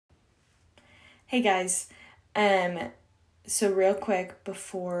Hey guys, so real quick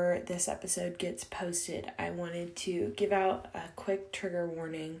before this episode gets posted, I wanted to give out a quick trigger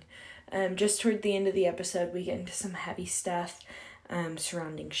warning. Just toward the end of the episode, we get into some heavy stuff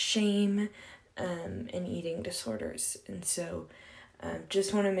surrounding shame and eating disorders. And so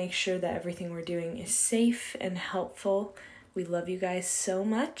just want to make sure that everything we're doing is safe and helpful. We love you guys so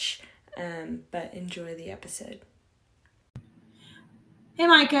much, but enjoy the episode. Hey,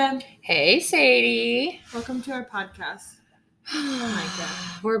 Micah. Hey, Sadie. Welcome to our podcast. Micah.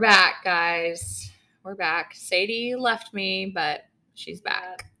 We're back, guys. We're back. Sadie left me, but she's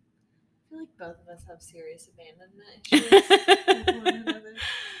back. I feel like both of us have serious abandonment issues with one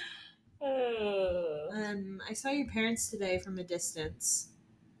another. I saw your parents today from a distance.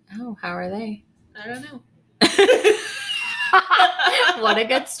 Oh, how are they? I don't know. What a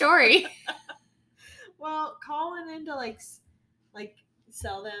good story. Well, calling in to like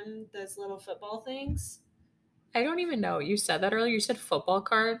sell them those little football things. I don't even know. You said that earlier. You said football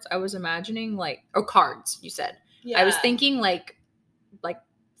cards. I was imagining cards, you said. Yeah. I was thinking like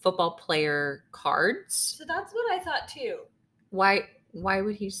football player cards. So that's what I thought too. Why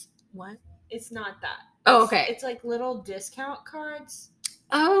would he, what? It's not that. Okay. It's like little discount cards.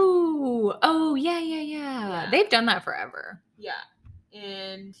 Oh, yeah. They've done that forever. Yeah.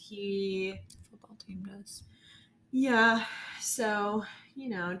 And football team does. Yeah. So,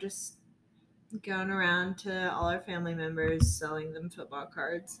 just going around to all our family members selling them football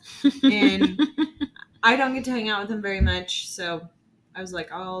cards. And I don't get to hang out with them very much, so I was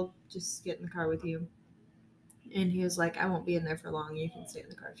like, I'll just get in the car with you. And he was like, I won't be in there for long. You can stay in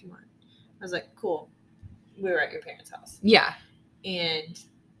the car if you want. I was like, cool. We were at your parents' house. Yeah. And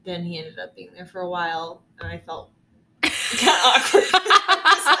then he ended up being there for a while, and I felt kind of awkward.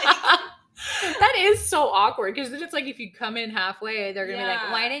 That is so awkward, because then it's like if you come in halfway, they're going to be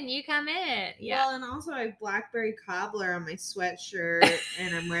like, why didn't you come in? Yeah. Well, and also I have blackberry cobbler on my sweatshirt,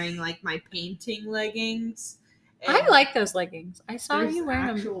 and I'm wearing like my painting leggings. I like those leggings. I saw you wearing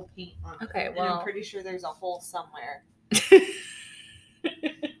them. There's actual paint on them. Okay, well. And I'm pretty sure there's a hole somewhere.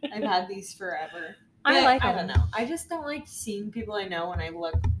 I've had these forever. I like them. I don't know. I just don't like seeing people I know when I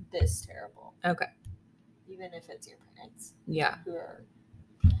look this terrible. Okay. Even if it's your parents. Yeah. Who are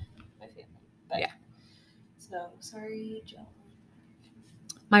my family. But, yeah. So, sorry, Jill.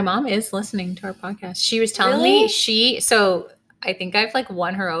 My mom is listening to our podcast. She was telling me so I think I've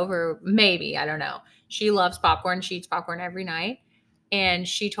won her over, maybe, I don't know. She loves popcorn. She eats popcorn every night. And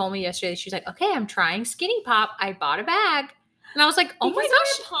she told me yesterday, she's like, okay, I'm trying Skinny Pop. I bought a bag. And I was like, oh my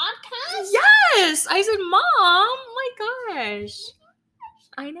gosh. Podcast? Yes. I said, Mom, oh my gosh.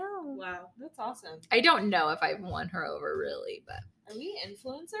 I know. Wow, that's awesome. I don't know if I've won her over really, but. Are we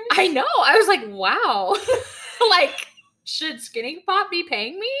influencers? I know. I was like, wow. Should Skinny Pop be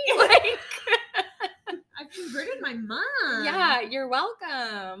paying me? I've converted my mom. Yeah, you're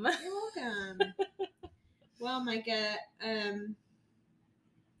welcome. You're welcome. Well, Micah,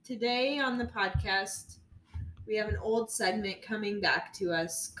 today on the podcast, we have an old segment coming back to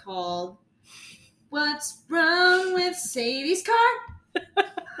us called What's Wrong with Sadie's Car?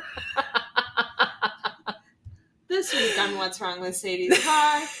 This week on What's Wrong with Sadie's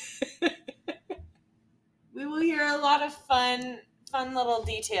Car, we will hear a lot of fun little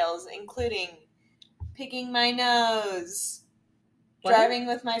details, including picking my nose, driving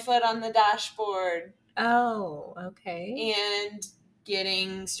with my foot on the dashboard. Oh, okay. And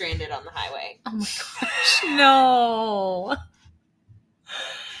getting stranded on the highway. Oh my gosh, no.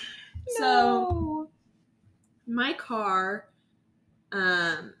 So, my car,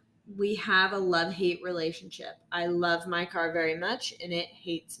 we have a love-hate relationship. I love my car very much, and it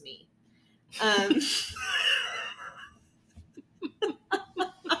hates me.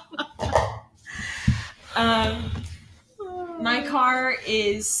 My car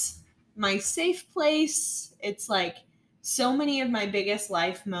is my safe place. It's so many of my biggest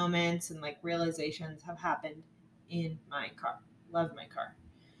life moments and realizations have happened in my car. Love my car.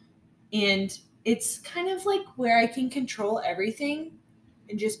 And it's kind of where I can control everything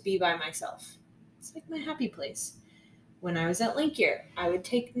and just be by myself. It's my happy place. When I was at Link Year, I would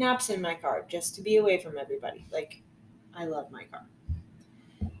take naps in my car just to be away from everybody. I love my car.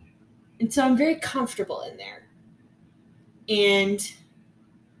 And so I'm very comfortable in there. And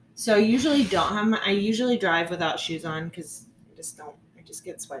so I usually drive without shoes on because I just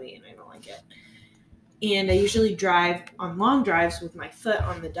get sweaty and I don't like it. And I usually drive on long drives with my foot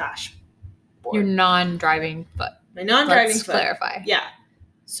on the dashboard. Your non-driving foot. My non-driving Let's foot. Clarify. Yeah.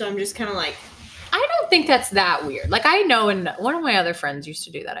 So I'm just kind of I don't think that's that weird. I know, and one of my other friends used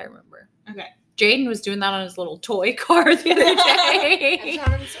to do that, I remember. Okay. Jaden was doing that on his little toy car the other day. I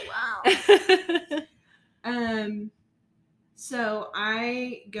taught him so well. So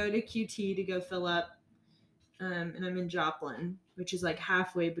I go to QT to go fill up, and I'm in Joplin, which is like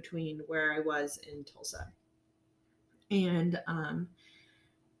halfway between where I was in Tulsa. And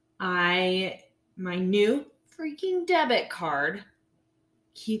my new freaking debit card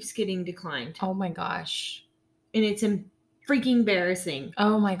keeps getting declined. Oh my gosh. And it's freaking embarrassing.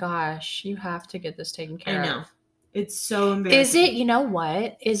 Oh my gosh. You have to get this taken care of. I know. It's so embarrassing. Is it, you know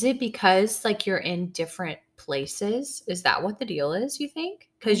what? Is it because like you're in different places? Is that what the deal is, you think?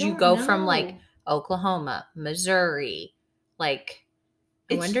 Because you go from like Oklahoma, Missouri, like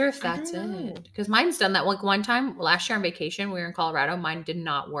I wonder if that's it. Because mine's done that. Like one time last year on vacation, we were in Colorado. Mine did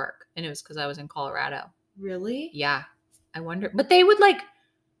not work. And it was because I was in Colorado. Really? Yeah. I wonder. But they would like,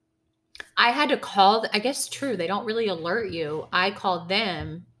 I had to call. I guess true. They don't really alert you. I called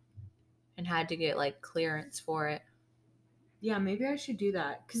them and had to get like clearance for it. Yeah, maybe I should do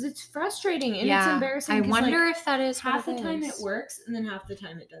that because it's frustrating and it's embarrassing. I wonder if that is half the time it works and then half the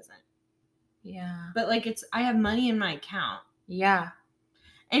time it doesn't. Yeah. But like I have money in my account. Yeah.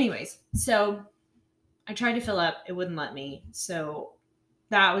 Anyways, so I tried to fill up. It wouldn't let me. So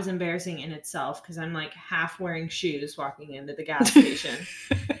that was embarrassing in itself because I'm like half wearing shoes walking into the gas station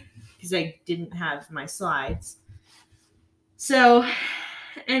because I didn't have my slides. So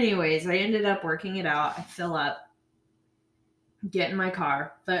anyways, I ended up working it out. I fill up, get in my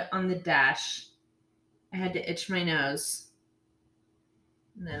car, but on the dash, I had to itch my nose.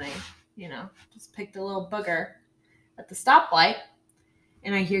 And then I, just picked a little booger at the stoplight.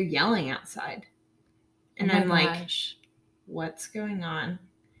 And I hear yelling outside. And I'm like, what's going on?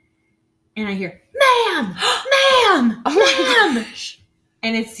 And I hear, ma'am, ma'am, oh ma'am.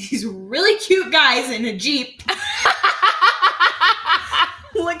 And it's these really cute guys in a Jeep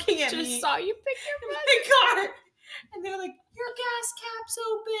looking at me. Just saw you pick your my car. And they're like, your gas cap's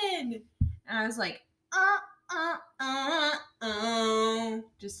open. And I was like,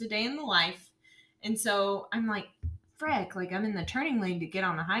 just a day in the life. And so I'm like, frick, like I'm in the turning lane to get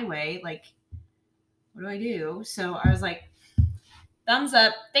on the highway. Like, what do I do? So I was like, thumbs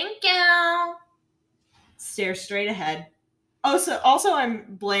up. Thank you. Stare straight ahead. Also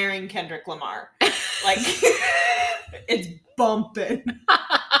I'm blaring Kendrick Lamar. Like, it's bumping.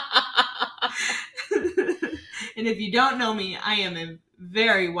 And if you don't know me, I am a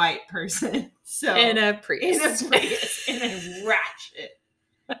very white person. So in a Prius. In a ratchet.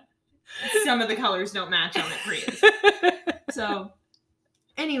 Some of the colors don't match on the Prius. So,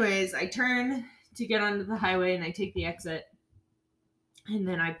 anyways, I turn to get onto the highway and I take the exit. And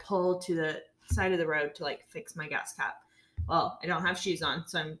then I pull to the side of the road to like fix my gas cap. Well, I don't have shoes on,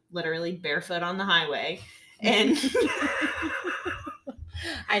 so I'm literally barefoot on the highway. And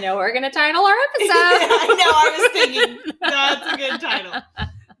I know we're going to title our episode. I know, I was thinking that's a good title.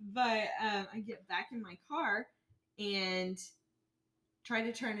 But I get back in my car and try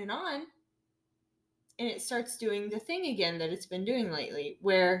to turn it on. And it starts doing the thing again that it's been doing lately,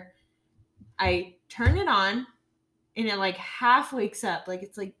 where I turn it on and it like half wakes up. Like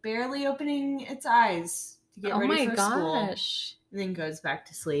it's like barely opening its eyes to get ready for school. And then goes back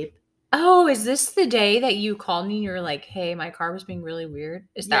to sleep. Oh, is this the day that you called me and you were like, hey, my car was being really weird?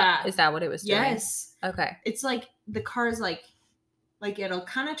 Is that what it was doing? Yes. Okay. It's like the car is like it'll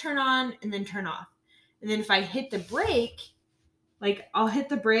kind of turn on and then turn off. And then if I hit the brake, like I'll hit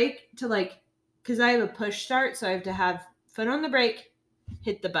the brake to like, because I have a push start, so I have to have foot on the brake,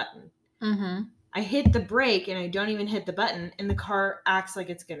 hit the button. Mm-hmm. I hit the brake and I don't even hit the button, and the car acts like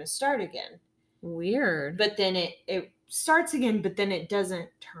it's going to start again. Weird. But then it starts again, but then it doesn't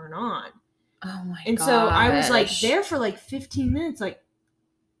turn on. Oh my god. And so I was like there for like 15 minutes, like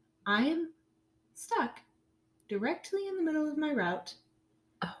I am stuck directly in the middle of my route.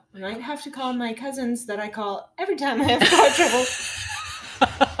 Oh, I might have to call my cousins that I call every time I have car trouble.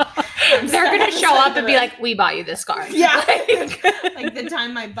 They're going to show up and be like, we bought you this car. Yeah. Like the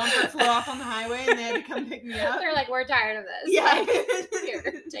time my bumper flew off on the highway and they had to come pick me up. They're like, we're tired of this. Yeah. Like,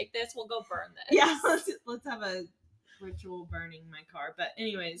 here, take this. We'll go burn this. Yeah. Let's have a ritual burning my car. But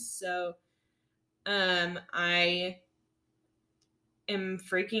anyways, so I am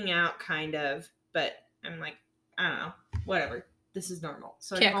freaking out kind of, but I'm like, I don't know, whatever. This is normal.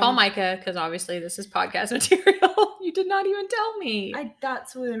 So can't call Micah because obviously this is podcast material. You did not even tell me.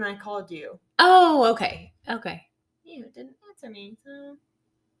 That's when I called you. Oh, okay. Okay. You didn't answer me, so.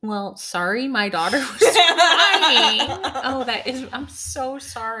 Well, sorry, my daughter was crying. Oh, I'm so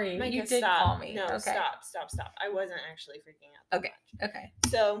sorry. Micah, you did call me. No, okay. Stop. I wasn't actually freaking out. Okay.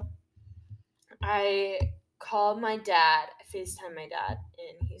 So I called my dad, I FaceTimed my dad,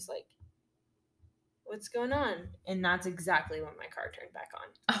 and he's like, what's going on? And that's exactly when my car turned back on.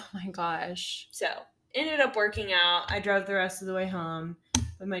 Oh my gosh. So ended up working out. I drove the rest of the way home.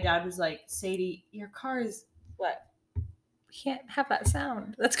 But my dad was like, Sadie, your car is what? We can't have that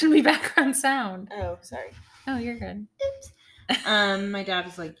sound. That's going to be background sound. Oh, sorry. Oh, you're good. Oops. My dad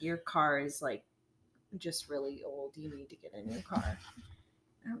was like, your car is like just really old. You need to get a new car.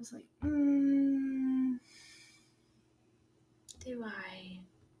 And I was like, do I?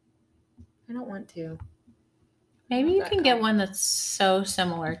 I don't want to. Maybe you can get one that's so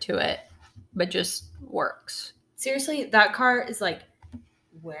similar to it, but just works. Seriously, that car is like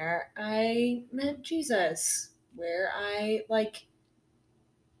where I met Jesus, where I like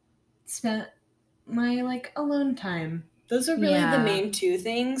spent my like alone time. Those are really the main two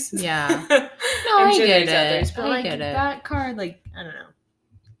things. Yeah. No, I get it. Others, but I get it. That car, like, I don't know.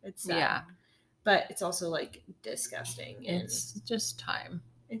 It's sad. Yeah. But it's also like disgusting. It's just time.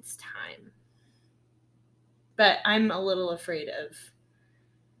 It's time. But I'm a little afraid of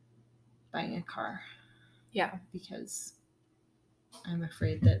buying a car. Yeah. Because I'm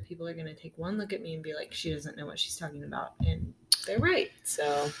afraid that people are going to take one look at me and be like, she doesn't know what she's talking about. And they're right.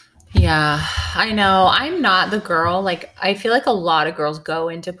 So. Yeah, I know. I'm not the girl. Like, I feel like a lot of girls go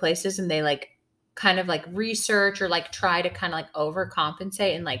into places and they like kind of like research or like try to kind of like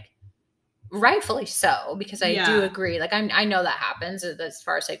overcompensate, and like rightfully so, because I do agree. Like, I know that happens as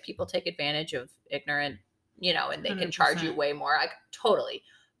far as like people take advantage of ignorant, and they can charge you way more. Like, totally.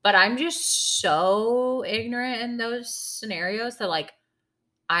 But I'm just so ignorant in those scenarios that like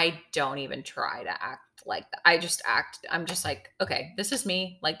I don't even try to act like that. I'm just like, okay, this is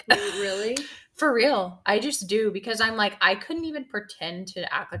me. Like, really? For real. I just do, because I'm like, I couldn't even pretend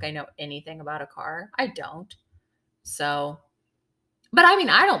to act like I know anything about a car. I don't. So, but I mean,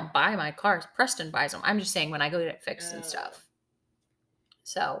 I don't buy my cars. Preston buys them. I'm just saying when I go get it fixed and stuff.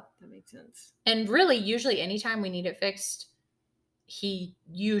 So. That makes sense. And really, usually anytime we need it fixed, he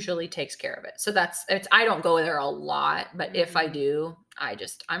usually takes care of it. So I don't go there a lot, but if I do,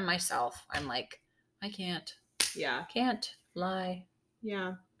 I'm myself. I'm like, I can't. Yeah. Can't lie.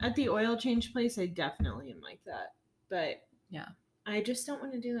 Yeah. At the oil change place, I definitely am like that. But yeah, I just don't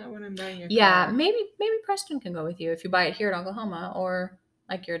want to do that when I'm buying a car. Yeah, maybe Preston can go with you if you buy it here in Oklahoma, or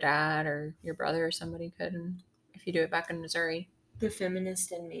like your dad or your brother or somebody could, and if you do it back in Missouri. The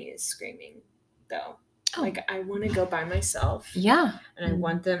feminist in me is screaming, though. Oh. Like, I want to go by myself. Yeah. And I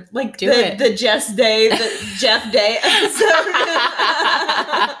want them, like, do it. The Jeff Day episode.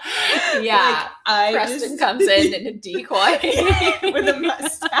 Yeah. Like, Preston comes in a decoy. With a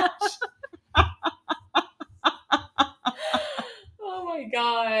mustache. Oh my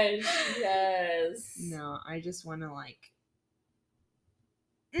gosh. Yes. No, I just want to, like,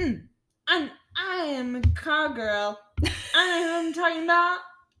 I am a car girl. I know who I'm talking about.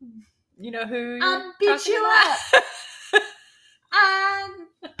 You know who you're I'll beat you up.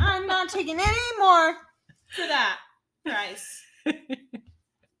 I'm not taking any more for that price.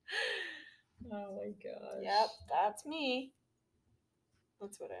 Oh my gosh. Yep, that's me.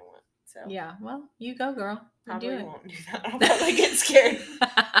 That's what I want. So yeah, well, you go, girl. Probably won't do that. I'll probably get scared.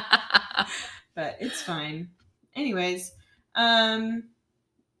 But it's fine. Anyways, I've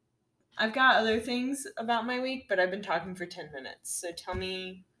got other things about my week, but I've been talking for 10 minutes. So tell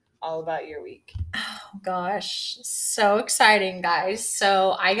me all about your week. Oh gosh, so exciting, guys.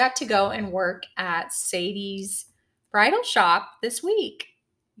 So I got to go and work at Sadie's bridal shop this week.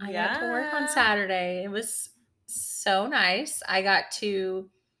 I got to work on Saturday. It was so nice.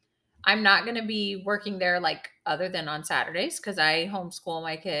 I'm not going to be working there like other than on Saturdays, because I homeschool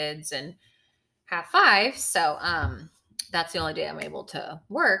my kids and have 5. So that's the only day I'm able to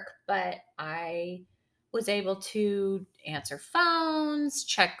work. But I was able to answer phones,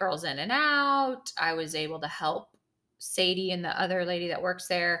 check girls in and out. I was able to help Sadie and the other lady that works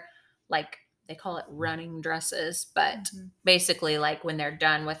there, like, they call it running dresses, but basically like when they're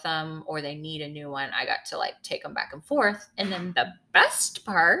done with them or they need a new one, I got to like take them back and forth. And then the best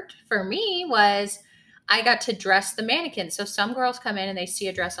part for me was I got to dress the mannequin. So some girls come in and they see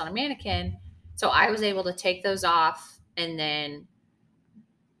a dress on a mannequin. So I was able to take those off, and then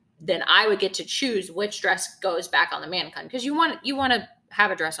I would get to choose which dress goes back on the mannequin, because you want to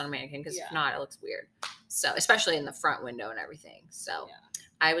have a dress on a mannequin, because if not, it looks weird. So especially in the front window and everything. So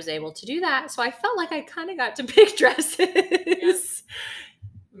I was able to do that. So I felt like I kind of got to pick dresses,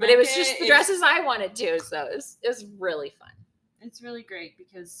 but it was just the dresses I wanted to. So it was really fun. It's really great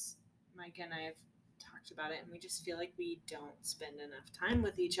because Mike and I have talked about it, and we just feel like we don't spend enough time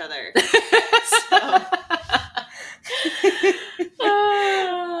with each other.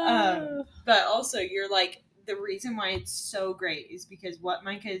 But also, you're like the reason why it's so great is because what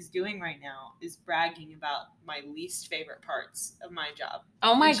Micah is doing right now is bragging about my least favorite parts of my job.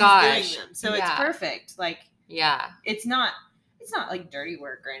 Oh my gosh. Doing them. So it's perfect. Like, it's not like dirty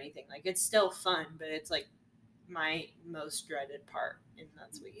work or anything. Like, it's still fun, but it's like my most dreaded part, and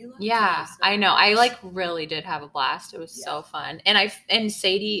that's what you love. Yeah, so I know. I like really did have a blast. It was so fun. And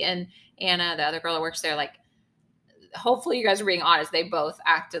Sadie and Anna, the other girl that works there, like, hopefully you guys are being honest. They both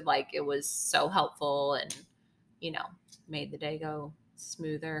acted like it was so helpful and, you know, made the day go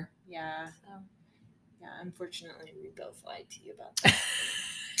smoother. Yeah. So. Yeah, unfortunately, we both lied to you about that.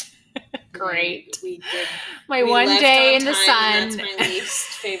 Great. We did. My one day in the sun. That's my least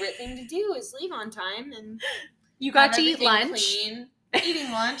favorite thing to do is leave on time. And you got to eat lunch. Clean. Eating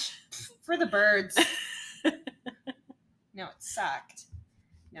lunch for the birds. No, it sucked.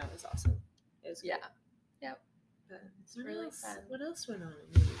 No, it was awesome. It was good. Yep. But it's really fun. What else went on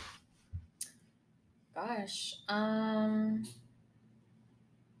in the week? Gosh. Trying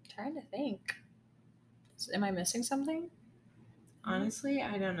to think. Am I missing something? Honestly,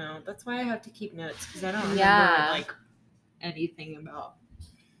 I don't know. That's why I have to keep notes, because I don't remember like anything about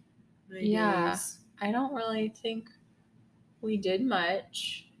my days. I don't really think we did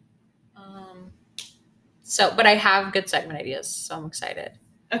much. But I have good segment ideas, so I'm excited.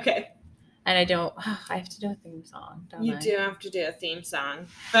 Okay. And I have to do a theme song, don't I? You do have to do a theme song.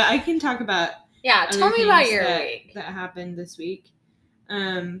 But I can talk about tell me about your week. That happened this week.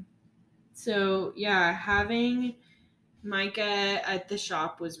 So yeah, having Micah at the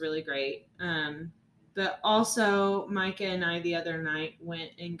shop was really great. But also Micah and I the other night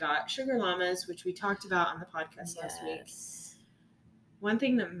went and got sugar llamas, which we talked about on the podcast last week. One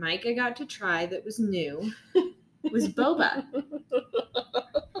thing that Micah got to try that was new was boba.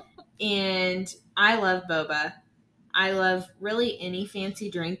 And I love boba. I love really any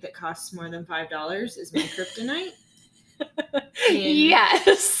fancy drink that costs more than $5 is my kryptonite.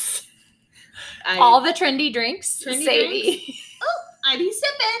 Yes. All the trendy drinks. Sadie. Oh, I be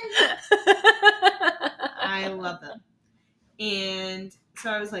sipping. I love them. And so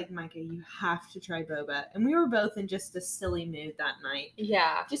I was like, Micah, you have to try boba. And we were both in just a silly mood that night.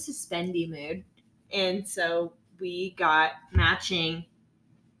 Yeah. Just a spendy mood. And so we got matching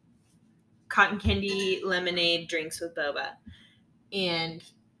cotton candy lemonade drinks with boba. And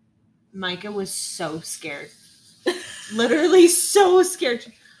Micah was so scared. Literally so scared.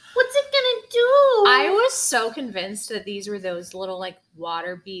 What's it gonna do? I was so convinced that these were those little like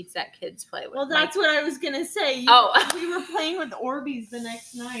water beads that kids play with. Well, that's what I was gonna say. We were playing with Orbeez the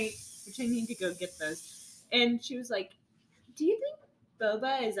next night, which I need to go get those. And she was like, "Do you think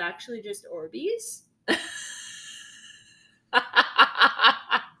boba is actually just Orbeez?"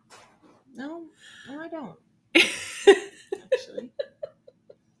 No, I don't. Actually,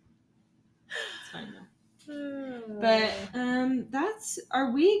 it's fine though. But that's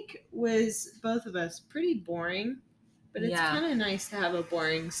our week was both of us pretty boring, but it's kind of nice to have a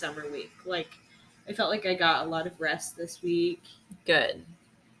boring summer week. Like, I felt like I got a lot of rest this week. Good.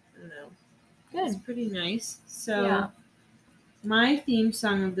 I don't know. Good. It's pretty nice. So my theme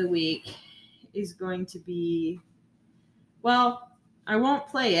song of the week is going to be, well, I won't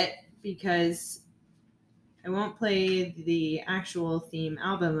play it because I won't play the actual theme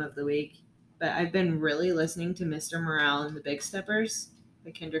album of the week. But I've been really listening to Mr. Morale and the Big Steppers by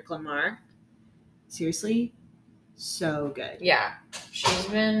Kendrick Lamar. Seriously, so good. Yeah. She's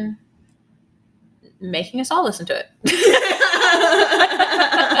been making us all listen to it.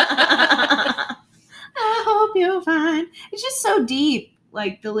 I hope you'll find. It's just so deep.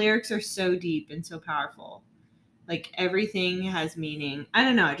 Like, the lyrics are so deep and so powerful. Like, everything has meaning. I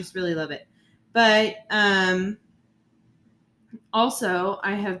don't know. I just really love it. But, also,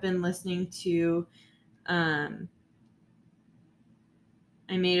 I have been listening to, I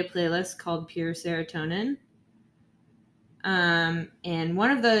made a playlist called Pure Serotonin. And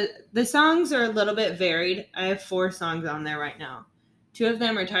one of the songs are a little bit varied. I have 4 songs on there right now. 2 of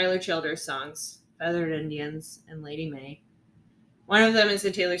them are Tyler Childers songs, Feathered Indians and Lady May. One of them is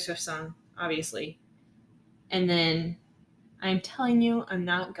a Taylor Swift song, obviously. And then I'm Telling You I'm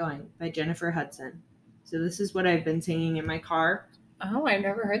Not Going by Jennifer Hudson. So this is what I've been singing in my car. Oh, I've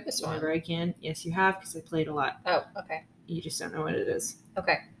never heard this one. Whenever I can. Yes, you have, because I played a lot. Oh, okay. You just don't know what it is.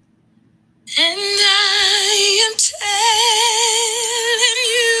 Okay. And I am telling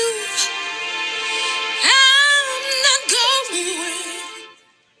you, I'm not going.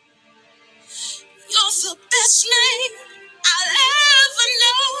 You're the best name I'll ever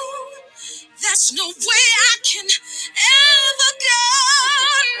know. There's no way I can ever go.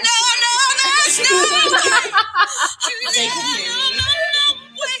 No, there's no way. No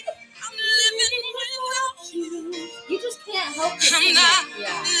way. I'm living without you.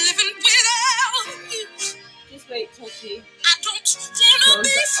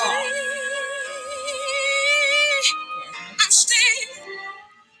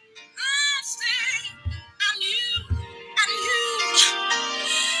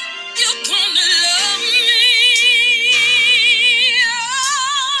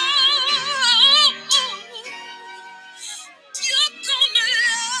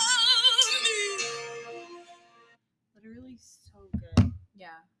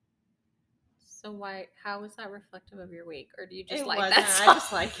 So how was that reflective of your week? Or do you just It like wasn't. that song? I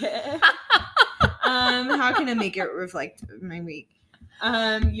just like it. How can I make it reflect my week?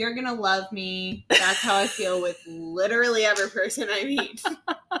 You're gonna love me. That's how I feel with literally every person I meet.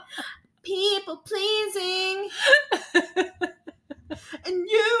 People pleasing. And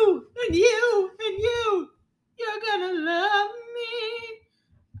you, and you, and you. You're gonna love me.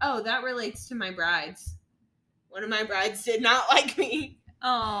 Oh, that relates to my brides. One of my brides did not like me.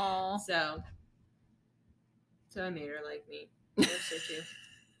 Oh. So I made her like me. So too.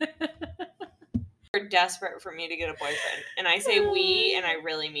 They're desperate for me to get a boyfriend. And I say we, and I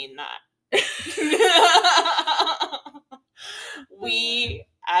really mean that. We,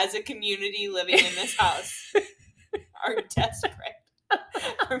 as a community living in this house, are desperate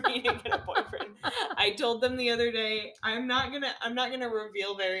for me to get a boyfriend. I told them the other day, I'm not gonna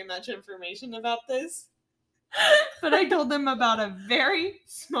reveal very much information about this. But I told them about a very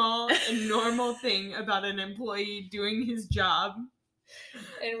small and normal thing about an employee doing his job.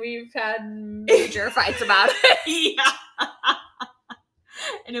 And we've had major fights about it. Yeah.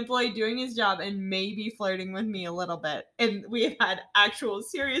 An employee doing his job and maybe flirting with me a little bit. And we have had actual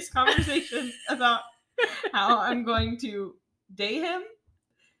serious conversations about how I'm going to date him,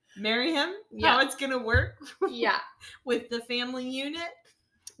 marry him, how it's going to work with the family unit.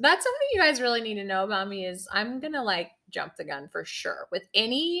 That's something you guys really need to know about me is I'm going to like jump the gun for sure with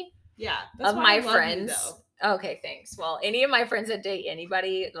any of my friends. Okay, thanks. Well, any of my friends that date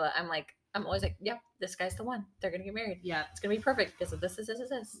anybody, I'm always like, yep, this guy's the one. They're going to get married. Yeah. It's going to be perfect because of this. And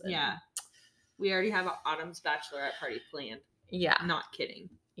yeah. We already have an Autumn's bachelorette party planned. Yeah. Not kidding.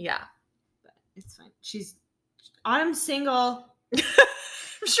 Yeah. But it's fine. Autumn's single.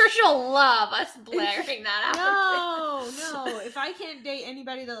 I'm sure she'll love us blaring that out. No. If I can't date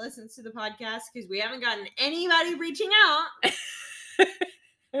anybody that listens to the podcast because we haven't gotten anybody reaching out,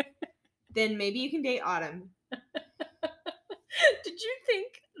 then maybe you can date Autumn. Did you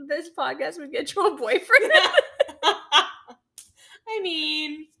think this podcast would get you a boyfriend? I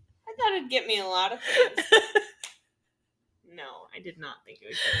mean, I thought it'd get me a lot of things. No, I did not think it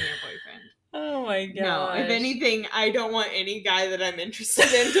would get me a boyfriend. Oh my god. No, if anything, I don't want any guy that I'm interested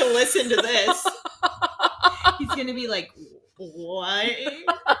in to listen to this. He's gonna be like, what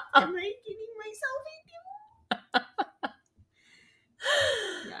am I getting myself into?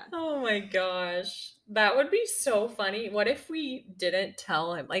 Yeah. Oh my gosh. That would be so funny. What if we didn't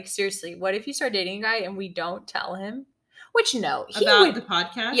tell him? Like, seriously, what if you start dating a guy and we don't tell him? Which, no. He would, the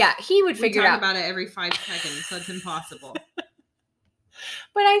podcast? Yeah, he would figure it out. We talk about it every 5 seconds. That's impossible.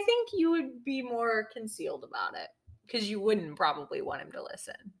 But I think you would be more concealed about it because you wouldn't probably want him to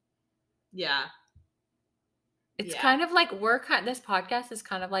listen. Yeah. It's kind of like this podcast is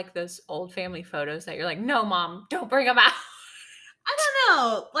kind of like those old family photos that you're like, no, Mom, don't bring them out. I don't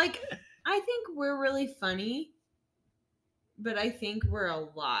know. Like, I think we're really funny, but I think we're a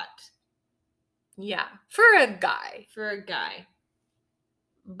lot. Yeah. For a guy.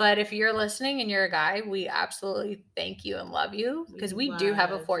 But if you're listening and you're a guy, we absolutely thank you and love you because we do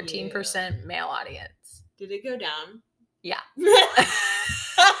have a 14% male audience. Did it go down? Yeah.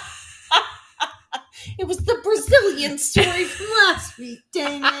 It was the Brazilian story from last week,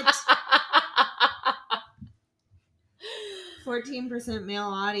 dang it. 14% male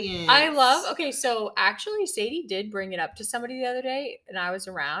audience. Okay, so actually Sadie did bring it up to somebody the other day and I was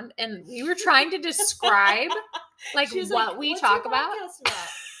around and we were trying to describe what we talk about.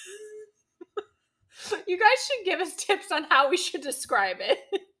 You guys should give us tips on how we should describe it.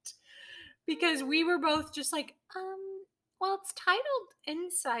 Because we were both just like, well, it's titled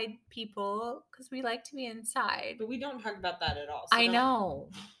Inside People because we like to be inside. But we don't talk about that at all. So I know.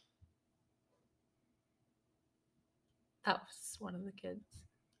 That was one of the kids.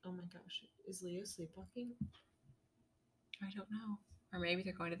 Oh my gosh. Is Leo sleepwalking? I don't know. Or maybe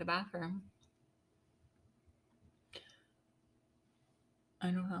they're going to the bathroom. I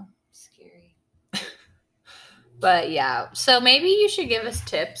don't know. Scary. But yeah. So maybe you should give us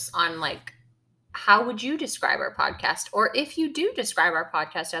tips on like, how would you describe our podcast? Or if you do describe our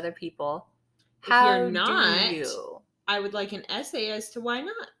podcast to other people, how if you're not, do you? I would like an essay as to why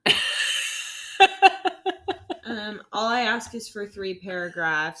not. All I ask is for 3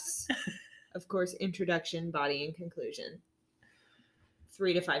 paragraphs. Of course, introduction, body, and conclusion.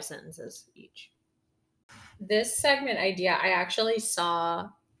 3 to 5 sentences each. This segment idea, I actually saw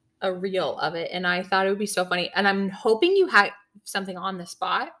a reel of it, and I thought it would be so funny. And I'm hoping you had something on the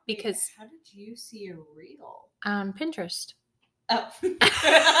spot because... How did you see a reel? On Pinterest. Oh.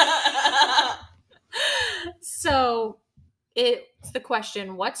 So It's the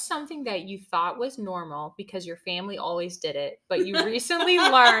question, what's something that you thought was normal because your family always did it, but you recently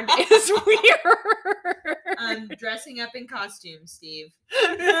learned is weird? Dressing up in costumes, Steve.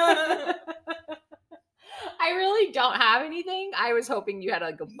 I really don't have anything. I was hoping you had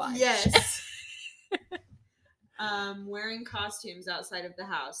like a bunch. Yes. Wearing costumes outside of the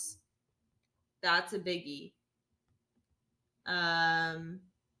house. That's a biggie. That's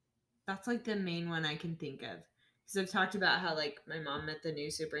like the main one I can think of. Because I've talked about how like my mom met the new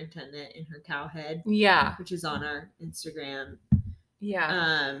superintendent in her cow head. Yeah. Which is on our Instagram.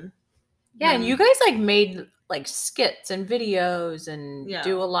 Yeah. Yeah, and you guys like made like skits and videos and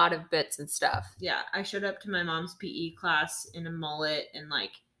do a lot of bits and stuff. Yeah, I showed up to my mom's PE class in a mullet and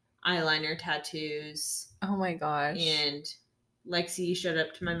like eyeliner tattoos. Oh my gosh. And Lexi showed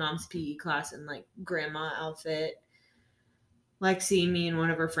up to my mom's PE class in like grandma outfit. Lexi, me, and one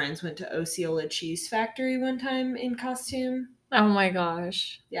of her friends went to Osceola Cheese Factory one time in costume. Oh my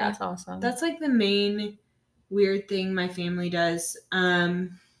gosh. Yeah. That's awesome. That's like the main weird thing my family does.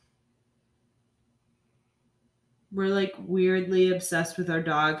 We're like weirdly obsessed with our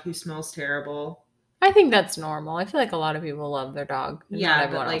dog who smells terrible. I think that's normal. I feel like a lot of people love their dog. And not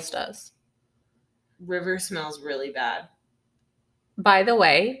everyone else does. River smells really bad. By the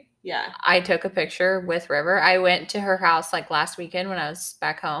way, yeah, I took a picture with River. I went to her house like last weekend when I was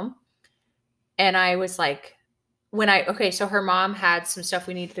back home. And I was like, so her mom had some stuff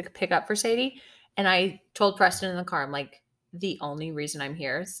we needed to pick up for Sadie. And I told Preston in the car, I'm like, the only reason I'm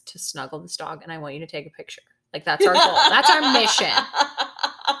here is to snuggle this dog. And I want you to take a picture. Like, that's our goal. That's our mission.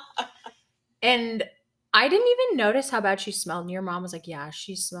 And I didn't even notice how bad she smelled. And your mom was like, yeah,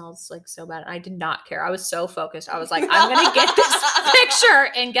 she smells like so bad. And I did not care. I was so focused. I was like, I'm going to get this picture.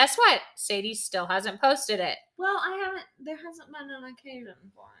 And guess what? Sadie still hasn't posted it. Well, there hasn't been an occasion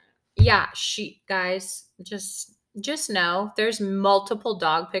for it. Yeah, guys, just know there's multiple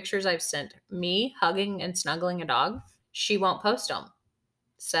dog pictures I've sent me hugging and snuggling a dog. She won't post them.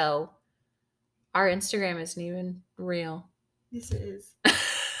 So our Instagram isn't even real. Yes, it is.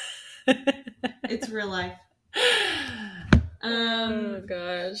 It's real life. Oh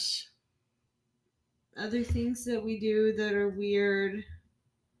gosh. Other things that we do that are weird.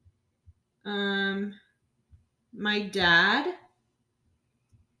 My dad.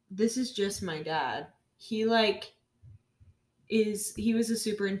 This is just my dad. He was a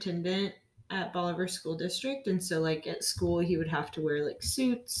superintendent at Bolivar School District, and so like at school he would have to wear like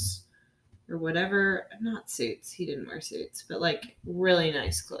suits or whatever. Not suits. He didn't wear suits, but like really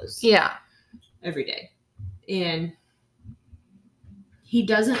nice clothes. Yeah. Every day. And he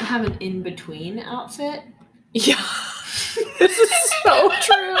doesn't have an in-between outfit. Yeah. This is so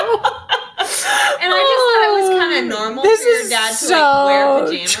true. And I just thought it was kind of normal for your dad to like wear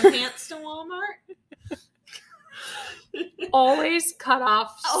pajama pants to Walmart. Always cut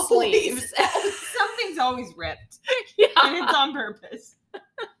off sleeves. Something's always ripped. Yeah. And it's on purpose.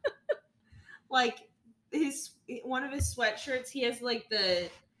 Like one of his sweatshirts, he has like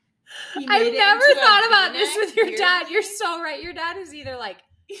I've never thought about this with your dad. You're so right. Your dad is either like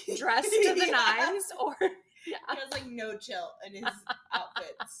dressed to the nines or he has like no chill in his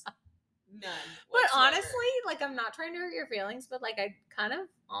outfits. None. But honestly, like I'm not trying to hurt your feelings, but like I kind of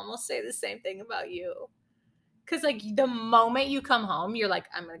almost say the same thing about you. Cause like the moment you come home, you're like,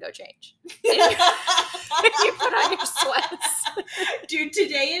 I'm gonna go change. And you put on your sweats. Dude,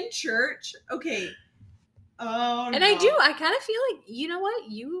 today in church, okay. Oh, and no. I kind of feel like, you know what?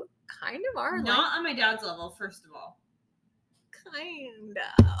 You kind of are. Not on my dad's level, first of all. Kind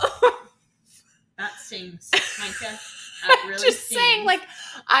of. That stings, Micah. That really just stings. Saying, like,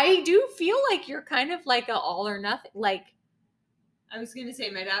 I do feel like you're kind of like a all or nothing. Like, I was going to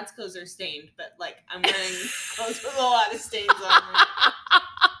say my dad's clothes are stained, but like I'm wearing clothes with a lot of stains on them.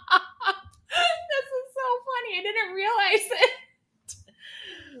 This is so funny. I didn't realize it.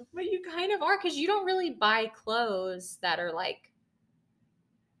 But you kind of are, because you don't really buy clothes that are like,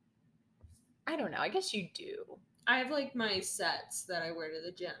 I don't know. I guess you do. I have like my sets that I wear to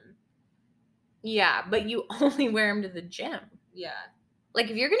the gym. Yeah, but you only wear them to the gym. Yeah. Like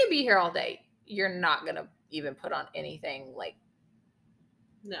if you're going to be here all day, you're not going to even put on anything like.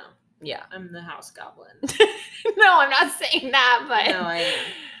 No. Yeah. I'm the house goblin. No, I'm not saying that, but. No, I am.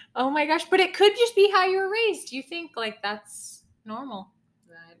 Oh my gosh. But it could just be how you were raised. Do you think like that's normal?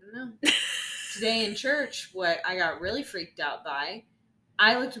 I don't know. Today in church, what I got really freaked out by,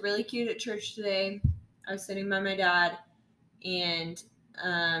 I looked really cute at church today. I was sitting by my dad and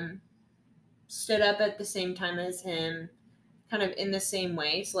stood up at the same time as him, kind of in the same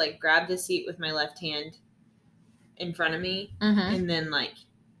way. So like grabbed the seat with my left hand in front of me, and then like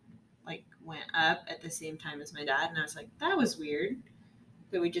went up at the same time as my dad, and I was like, that was weird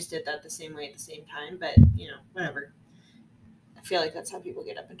that we just did that the same way at the same time, but whatever. I feel like that's how people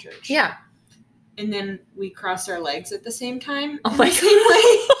get up in church. Yeah. And then we crossed our legs at the same time Oh in my the same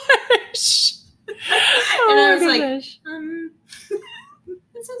way. gosh. And I was gosh. like,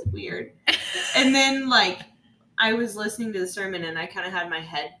 this is weird. And then I was listening to the sermon and I kind of had my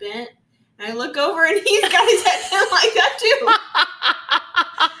head bent. And I look over and he's got his head bent like that too.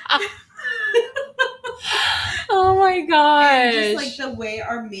 Oh my gosh. And just the way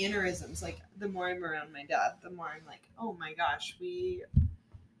our mannerisms, the more I'm around my dad, the more I'm like, oh my gosh, we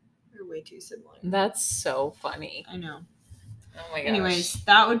are way too similar. That's so funny. I know. Oh my gosh. Anyways,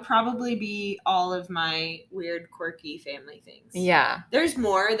 that would probably be all of my weird, quirky family things. Yeah. There's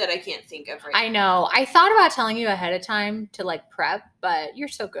more that I can't think of right now. I know. I thought about telling you ahead of time to prep, but you're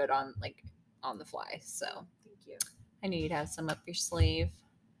so good on on the fly. So Thank you. I knew you'd have some up your sleeve.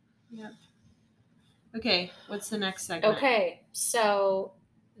 Yep. Okay, what's the next segment? Okay, so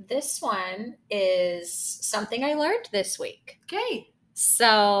this one is something I learned this week. Okay.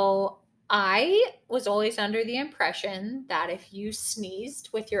 So I was always under the impression that if you sneezed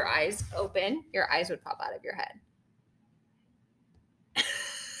with your eyes open, your eyes would pop out of your head.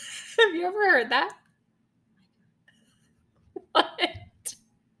 Have you ever heard that? What?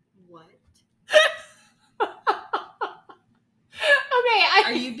 Okay.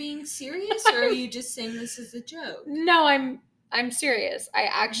 Are you being serious or are you just saying this as a joke? No, I'm serious. I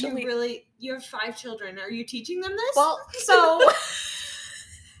actually You have 5 children. Are you teaching them this? Well, so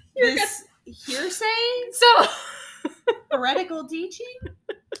this hearsay? So heretical teaching?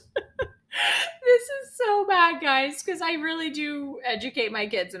 This is so bad, guys, because I really do educate my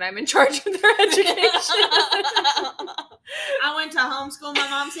kids and I'm in charge of their education. I went to homeschool. My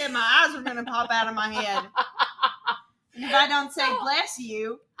mom said my eyes were going to pop out of my head. And if I don't say bless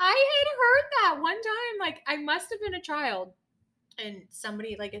you. I had heard that one time. I must have been a child. And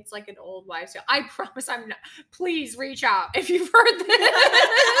somebody, it's an old wives' tale. I promise I'm not. Please reach out if you've heard this.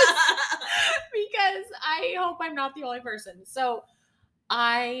 Because I hope I'm not the only person. So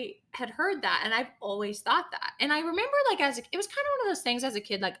I had heard that and I've always thought that. And I remember it was kind of one of those things as a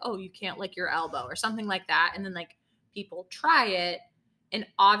kid, oh, you can't lick your elbow or something like that. And then people try it. And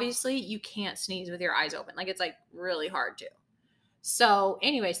obviously you can't sneeze with your eyes open. It's really hard to. So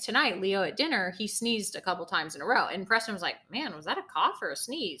anyways, tonight, Leo at dinner, he sneezed a couple times in a row. And Preston was like, man, was that a cough or a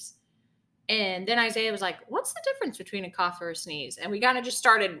sneeze? And then Isaiah was like, what's the difference between a cough or a sneeze? And we kind of just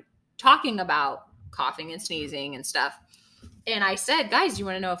started talking about coughing and sneezing and stuff. And I said, guys, do you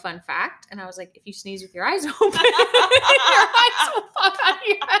want to know a fun fact? And I was like, if you sneeze with your eyes open, your eyes will pop out of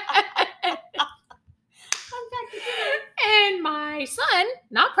your head. Fun fact again. And my son,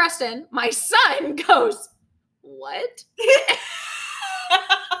 not Preston, my son goes, what?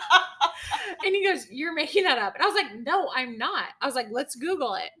 And he goes, you're making that up. And I was like, no, I'm not. I was like, let's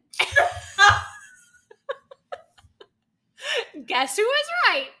Google it. Guess who was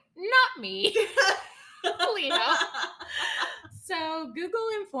right? Not me. Leo. So Google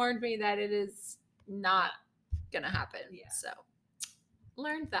informed me that it is not going to happen. Yeah. So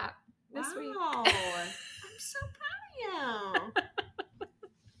learned that this week. Wow. I'm so proud of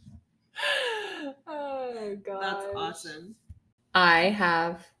you. Oh, God. That's awesome. I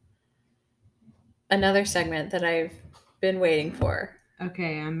have another segment that I've been waiting for.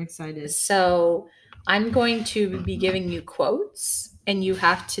 Okay, I'm excited. So I'm going to be giving you quotes, and you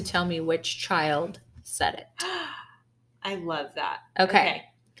have to tell me which child said it. I love that. Okay.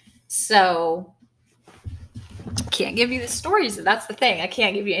 So can't give you the stories. That's the thing. I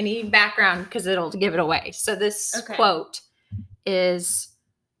can't give you any background because it'll give it away. So this quote is,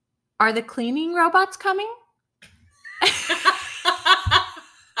 are the cleaning robots coming?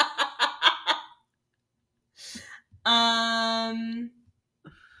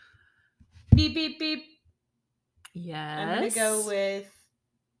 Beep, beep, beep. Yes. I'm going to go with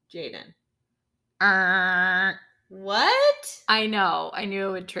Jaden. What? I know. I knew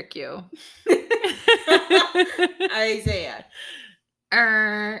it would trick you. Isaiah.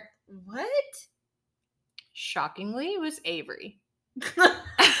 What? Shockingly, it was Avery.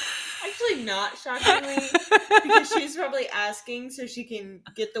 Actually, not shockingly, because she's probably asking so she can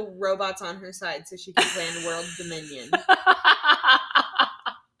get the robots on her side so she can plan world dominion.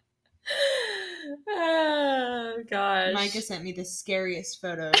 Oh, gosh. Micah sent me the scariest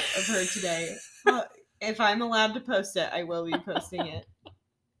photo of her today. If I'm allowed to post it, I will be posting it.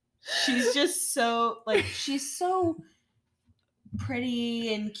 She's just so, she's so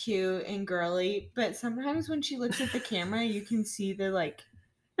pretty and cute and girly, but sometimes when she looks at the camera, you can see the,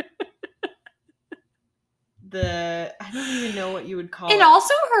 I don't even know what you would call And it.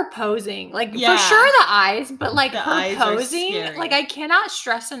 also her posing. Like, Yeah. for sure the eyes, but like The her eyes are posing. scary. Like, I cannot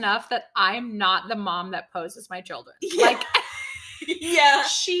stress enough that I'm not the mom that poses my children. Yeah. Like, Yeah.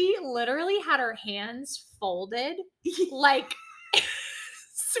 she literally had her hands folded. Like,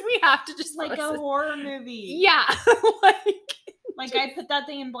 so we have to just like a pose it. horror movie. Yeah. Like I put that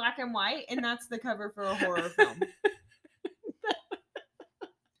thing in black and white, and that's the cover for a horror film.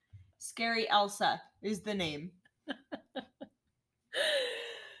 Scary Elsa is the name.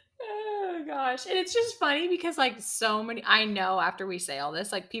 Oh gosh. And it's just funny because like so many, I know after we say all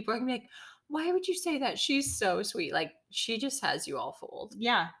this, like people are gonna be like, why would you say that? She's so sweet. Like she just has you all fooled.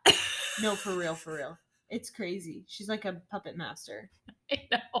 Yeah. No, for real, for real. It's crazy. She's like a puppet master. I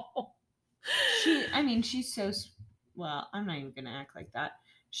know. She's so, well, I'm not even gonna act like that.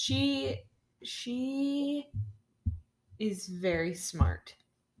 She is very smart.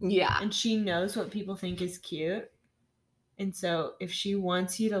 Yeah. And she knows what people think is cute. And so if she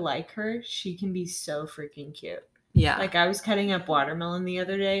wants you to like her, she can be so freaking cute. Yeah. Like I was cutting up watermelon the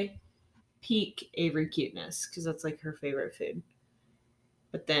other day. Peak Avery cuteness, because that's like her favorite food.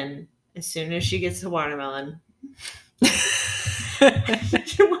 But then as soon as she gets the watermelon,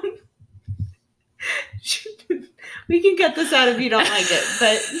 we can cut this out if you don't like it,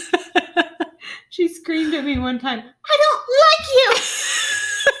 but she screamed at me one time, I don't like you!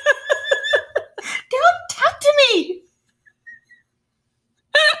 Don't talk to me!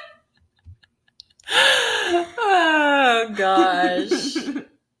 Oh gosh.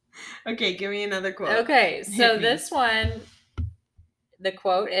 Okay, give me another quote. Okay, so Hit me. this one, the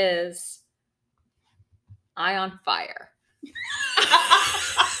quote is, "Eye on fire."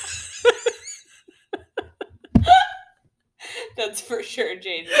 That's for sure,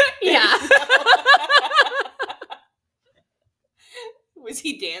 Jaden. Yeah. Was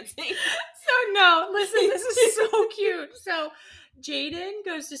he dancing? So no, listen, this is so cute. So Jaden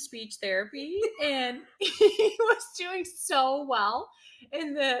goes to speech therapy and he was doing so well.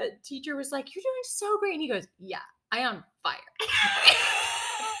 And the teacher was like, "You're doing so great." And he goes, "Yeah, I am fire."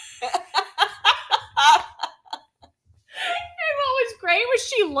 And what was great was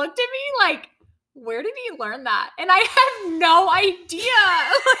she looked at me like, "Where did he learn that?" And I had no idea.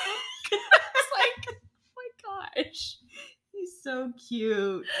 I was like, "Oh my gosh." He's so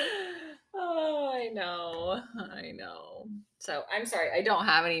cute. Oh, I know. So I'm sorry, I don't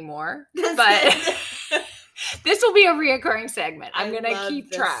have any more. That's But this will be a reoccurring segment. I'm gonna love keep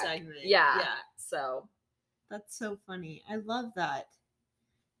this track. segment. Yeah. So That's so funny. I love that.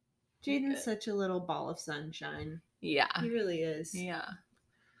 Jaden's such a little ball of sunshine. yeah. He really is. Yeah.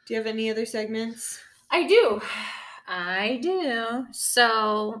 Do you have any other segments? I do.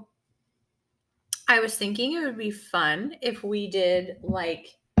 So I was thinking it would be fun if we did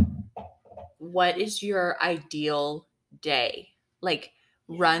like, what is your ideal day? Like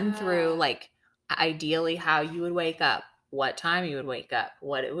run through like ideally how you would wake up, what time you would wake up,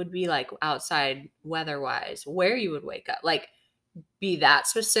 what it would be like outside weather-wise, where you would wake up. Like be that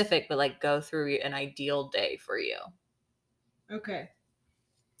specific, but like go through an ideal day for you. Okay.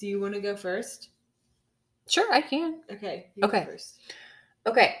 Do you want to go first? Sure, I can. Okay. Okay. Go first.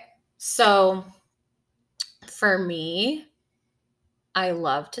 Okay. So for me, I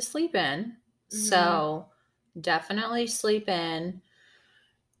love to sleep in. So definitely sleep in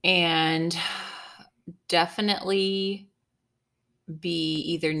and definitely be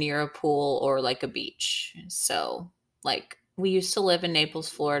either near a pool or like a beach. So like we used to live in Naples,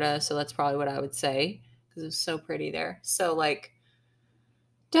 Florida. So that's probably what I would say because it's so pretty there. So like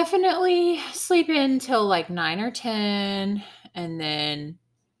definitely sleep in till like 9 or 10 and then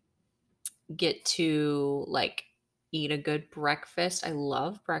get to like eat a good breakfast. I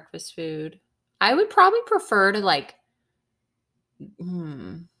love breakfast food. I would probably prefer to like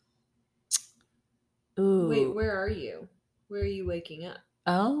ooh. Wait, where are you? Where are you waking up?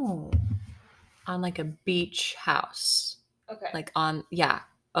 Oh. On like a beach house. Okay. Like on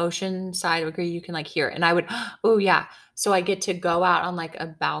ocean side where you can like hear it. And I would oh yeah. So I get to go out on like a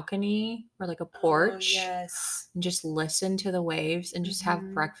balcony or like a porch yes. and just listen to the waves and just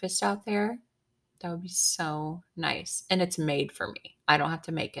have breakfast out there. That would be so nice. And it's made for me. I don't have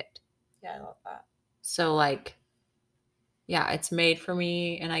to make it. Yeah, I love that. So like, yeah, it's made for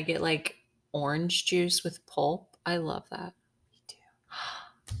me and I get like orange juice with pulp. I love that. Me too.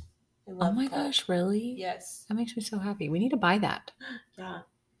 I love oh my pulp. gosh, really? Yes. That makes me so happy. We need to buy that. Yeah.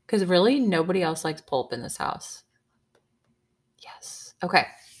 Because really nobody else likes pulp in this house. Yes. Okay.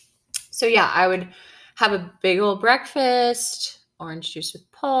 So yeah, I would have a big old breakfast, orange juice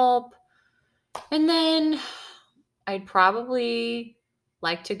with pulp. And then I'd probably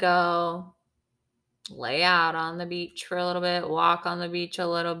like to go lay out on the beach for a little bit, walk on the beach a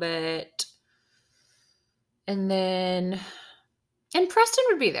little bit. And then, and Preston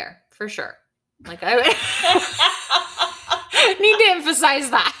would be there for sure. Like I would need to emphasize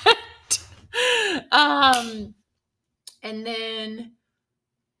that. And then,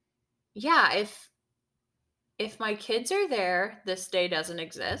 yeah, if my kids are there, this day doesn't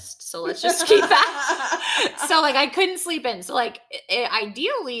exist. So let's just keep that. So like I couldn't sleep in. So like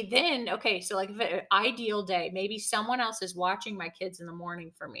ideally then, okay, so like if an ideal day, maybe someone else is watching my kids in the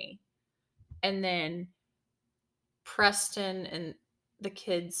morning for me. And then Preston and the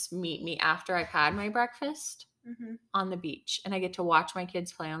kids meet me after I've had my breakfast on the beach. And I get to watch my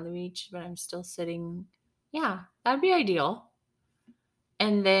kids play on the beach, but I'm still sitting. Yeah, that'd be ideal.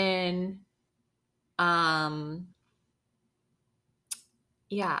 And then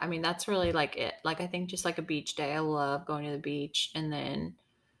yeah, I mean, that's really like it. Like, I think just like a beach day. I love going to the beach. And then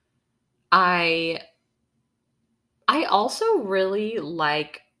I also really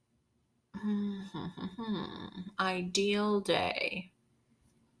like ideal day.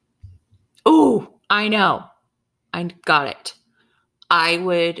 Oh, I know. I got it. I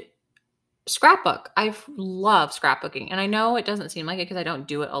would scrapbook. I love scrapbooking. And I know it doesn't seem like it because I don't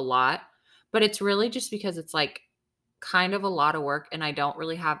do it a lot, but it's really just because it's like kind of a lot of work and I don't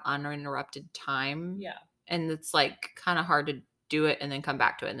really have uninterrupted time. Yeah. And it's like kind of hard to do it and then come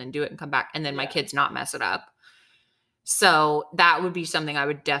back to it and then do it and come back and then my kids not mess it up. So that would be something I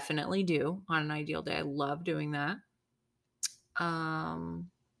would definitely do on an ideal day. I love doing that. I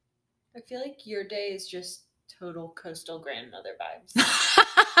feel like your day is just total coastal grandmother vibes.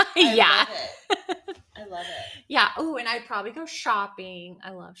 Yeah. I love it. Yeah. Oh, and I'd probably go shopping.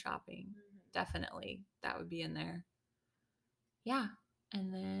 I love shopping. Definitely. That would be in there. Yeah.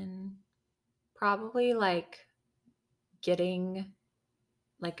 And then probably like getting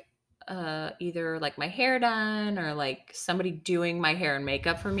like either like my hair done or like somebody doing my hair and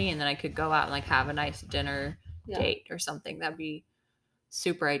makeup for me, and then I could go out and like have a nice dinner date or something. That'd be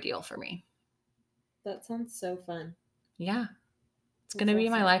super ideal for me. That sounds so fun. Yeah. It's going to be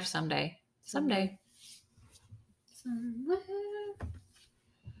my life someday. Someday. Somewhere.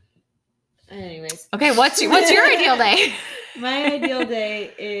 Anyways. Okay, what's your ideal day? My ideal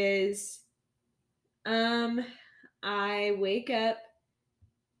day is I wake up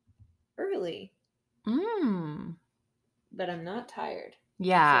early. But I'm not tired.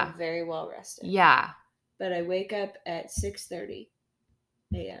 Yeah. I'm very well rested. Yeah. But I wake up at 6:30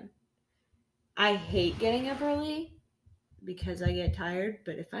 a.m. I hate getting up early because I get tired,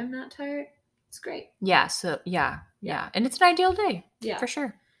 but if I'm not tired, it's great. Yeah, so yeah. And it's an ideal day. Yeah. For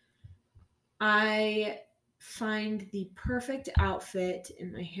sure. I find the perfect outfit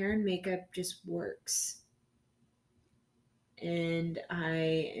and my hair and makeup just works. And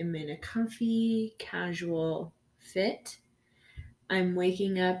I am in a comfy, casual fit. I'm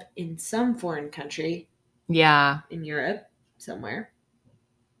waking up in some foreign country. Yeah. In Europe, somewhere.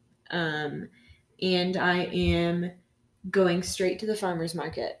 And I am going straight to the farmer's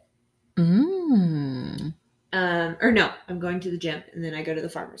market. Or no, I'm going to the gym and then I go to the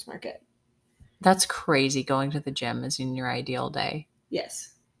farmer's market. That's crazy. Going to the gym is in your ideal day.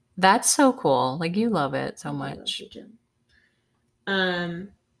 Yes. That's so cool. Like you love it so much. I love the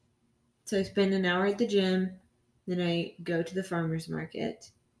gym. So I spend an hour at the gym, then I go to the farmer's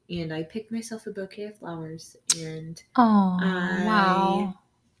market and I pick myself a bouquet of flowers and I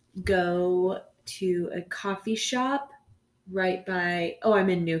go to a coffee shop right by, I'm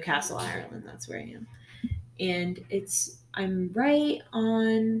in Newcastle, Ireland. That's where I am. And I'm right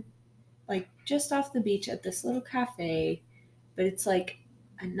on, like, just off the beach at this little cafe, but it's like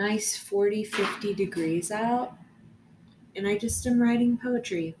a nice 40, 50 degrees out. And I just am writing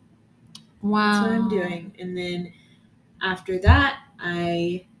poetry. Wow. That's what I'm doing. And then after that,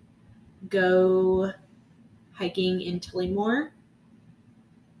 I go hiking in Tullymore.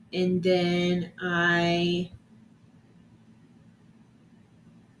 And then I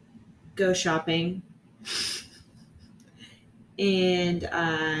go shopping. And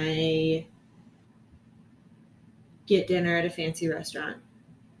I get dinner at a fancy restaurant.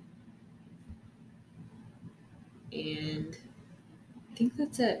 And I think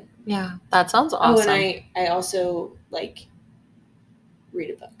that's it. Yeah, that sounds awesome. Oh, and I also, like,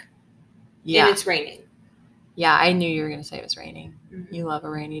 read a book. Yeah. And it's raining. Yeah, I knew you were going to say it was raining. Mm-hmm. You love a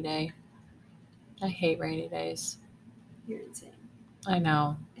rainy day. I hate rainy days. You're insane. I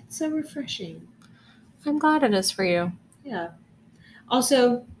know. It's so refreshing. I'm glad it is for you. Yeah.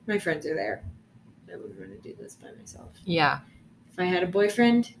 Also, my friends are there. I wouldn't want to do this by myself. Yeah. If I had a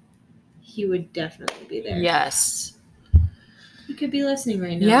boyfriend, he would definitely be there. Yes. He could be listening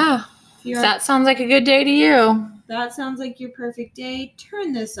right now. Yeah. That sounds like a good day to you. That sounds like your perfect day.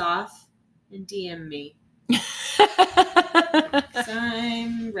 Turn this off and DM me. 'Cause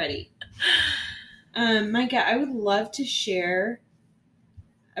I'm ready. Micah, I would love to share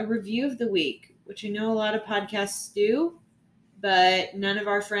a review of the week, which I know a lot of podcasts do, but none of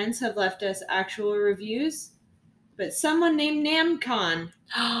our friends have left us actual reviews. But someone named Namcon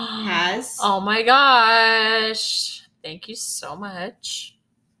has. Oh my gosh. Thank you so much.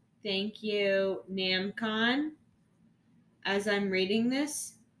 Thank you, Namcon. As I'm reading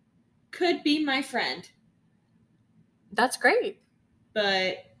this, could be my friend, That's great.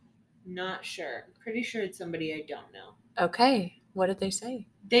 but not sure. I'm pretty sure it's somebody I don't know. Okay. What did they say?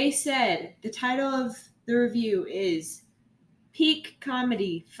 They said the title of the review is Peak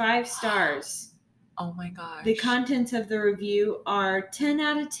Comedy, 5 stars. Oh my gosh. The contents of the review are 10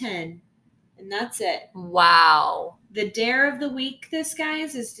 out of 10, and that's it. Wow. The dare of the week, this,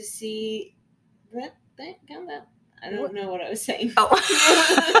 guys, is to see... I don't know what I was saying. Oh.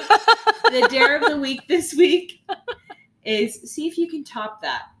 The dare of the week this week is see if you can top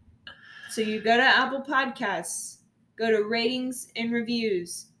that. So you go to Apple Podcasts, go to ratings and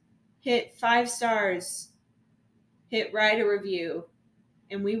reviews, hit 5 stars, hit write a review,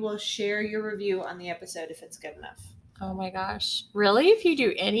 and we will share your review on the episode if it's good enough. Oh my gosh. Really? If you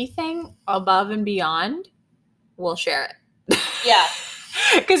do anything above and beyond, we'll share it. Yeah.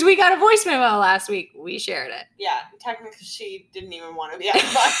 Because we got a voice memo last week. We shared it. Yeah. Technically, she didn't even want to be on the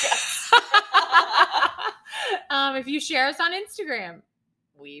podcast. If you share us on Instagram,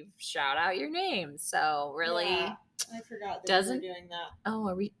 we shout out your name. So really, Yeah, I forgot that doesn't we were doing that. Oh,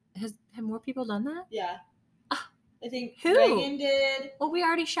 have more people done that? Yeah. I think Who? Reagan did. Well, we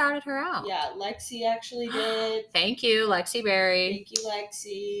already shouted her out. Yeah, Lexi actually did. Thank you, Lexi Berry. Thank you,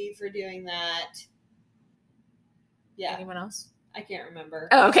 Lexi, for doing that. Yeah. Anyone else? I can't remember.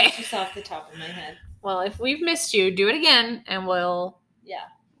 Oh, okay. It's just off the top of my head. Well, if we've missed you, do it again, and we'll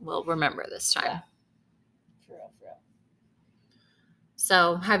remember this time. Yeah. For real.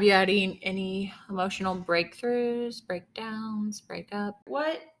 So, have you had any emotional breakthroughs, breakdowns, breakup?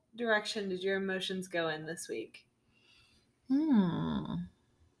 What direction did your emotions go in this week?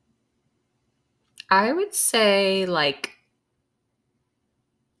 I would say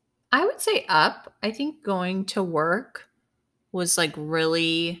up. I think going to work was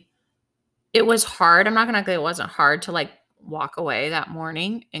really, it was hard. I'm not going to say it wasn't hard to walk away that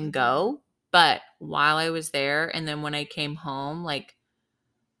morning and go. But while I was there and then when I came home,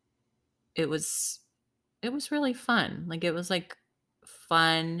 it was really fun. It was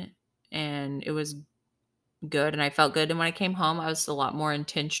fun and it was good and I felt good. And when I came home, I was a lot more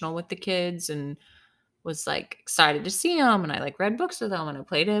intentional with the kids and was excited to see them. And I read books with them and I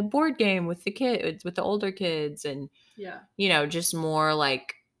played a board game with the kids, with the older kids. And, just more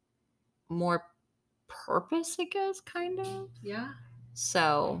more purpose, I guess, kind of. Yeah.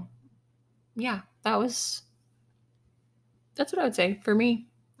 So, yeah, that's what I would say for me.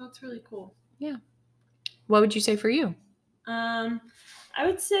 That's really cool. Yeah. What would you say for you? I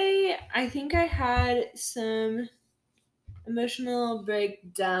would say I think I had some emotional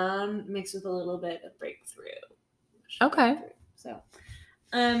breakdown mixed with a little bit of breakthrough. Okay. So,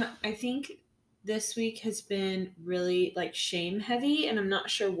 I think this week has been really shame heavy, and I'm not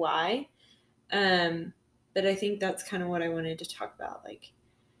sure why. But I think that's kind of what I wanted to talk about,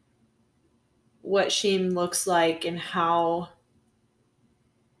 what shame looks like and how,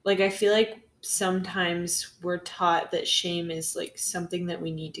 I feel sometimes we're taught that shame is something that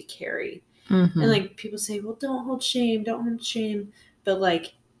we need to carry. Mm-hmm. And people say, well, don't hold shame.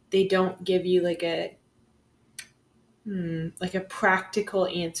 But they don't give you a practical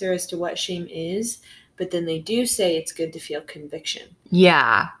answer as to what shame is. But then they do say it's good to feel conviction.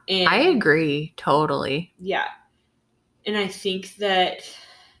 Yeah, and I agree totally. Yeah. And I think that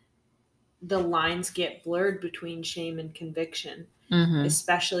the lines get blurred between shame and conviction,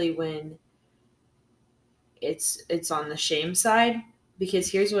 especially when it's on the shame side.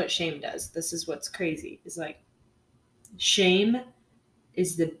 Because here's what shame does. This is what's crazy. Is shame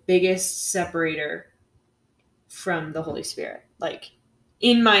is the biggest separator from the Holy Spirit.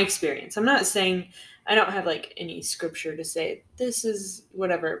 In my experience. I'm not saying I don't have any scripture to say this is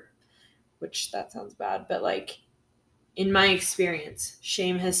whatever, which that sounds bad, but in my experience,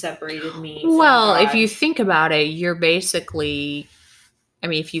 shame has separated me from God. If you think about it, you're basically,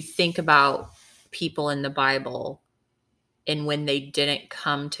 if you think about people in the Bible and when they didn't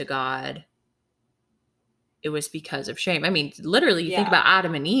come to God, it was because of shame. Literally, you think about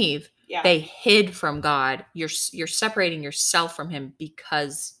Adam and Eve, they hid from God. You're separating yourself from him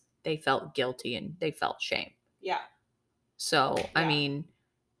because they felt guilty and they felt shame. Yeah. So,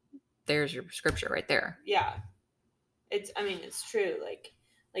 there's your scripture right there. Yeah. It's true. Like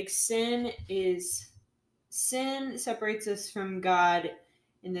sin separates us from God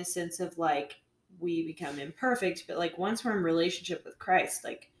in the sense of like we become imperfect, but like once we're in relationship with Christ,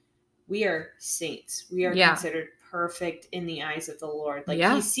 like we are saints. We are considered perfect in the eyes of the Lord. Like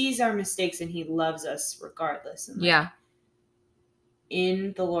he sees our mistakes and he loves us regardless. And like,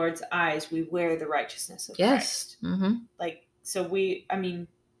 in the Lord's eyes, we wear the righteousness of Christ. Mm-hmm. Like, so we're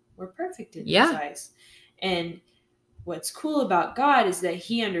perfect in his eyes. And what's cool about God is that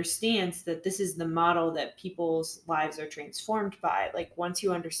he understands that this is the model that people's lives are transformed by. Like once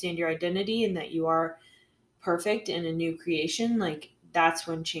you understand your identity and that you are perfect in a new creation, like that's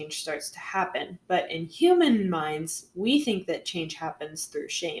when change starts to happen. But in human minds, we think that change happens through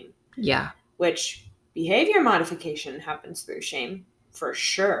shame. Yeah. Which behavior modification happens through shame for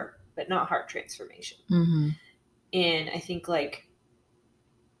sure, but not heart transformation. Mm-hmm. And I think like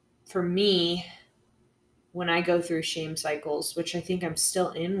for me, when I go through shame cycles, which I think I'm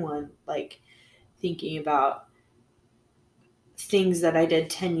still in one, like thinking about things that I did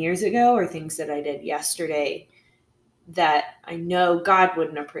 10 years ago or things that I did yesterday that I know God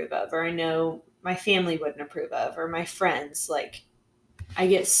wouldn't approve of, or I know my family wouldn't approve of, or my friends, like I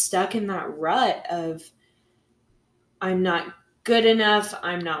get stuck in that rut of I'm not good enough,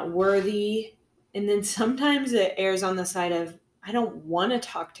 I'm not worthy. And then sometimes it airs on the side of I don't want to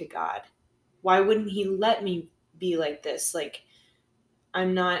talk to God. Why wouldn't he let me be like this? Like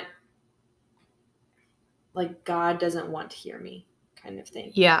I'm not, like God doesn't want to hear me kind of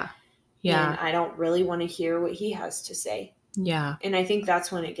thing. Yeah. And I don't really want to hear what he has to say. Yeah. And I think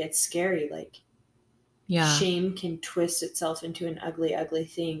that's when it gets scary. Like shame can twist itself into an ugly, ugly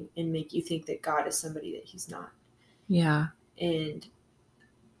thing and make you think that God is somebody that he's not. Yeah. And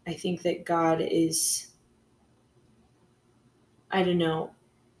I think that God is, I don't know,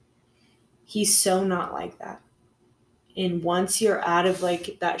 he's so not like that. And once you're out of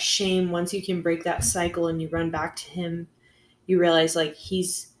like that shame, once you can break that cycle and you run back to him, you realize like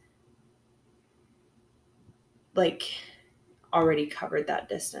he's like already covered that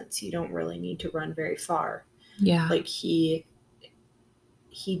distance. You don't really need to run very far. Yeah. Like he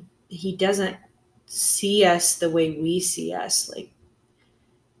doesn't see us the way we see us. Like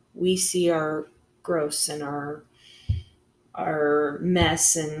we see our gross and our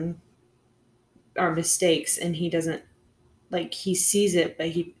mess and our mistakes, and he doesn't, like he sees it, but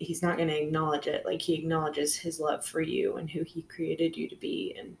he's not going to acknowledge it. Like he acknowledges his love for you and who he created you to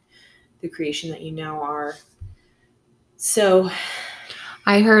be and the creation that you now are. So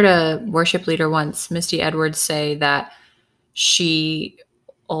I heard a worship leader once, Misty Edwards, say that she's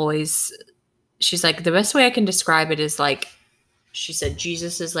like, the best way I can describe it is like, she said,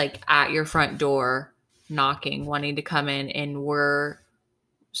 Jesus is like at your front door knocking, wanting to come in, and we're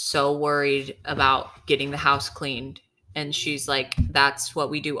so worried about getting the house cleaned. And she's like, that's what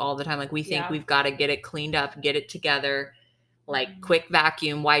we do all the time. Like we think we've got to get it cleaned up, get it together, like quick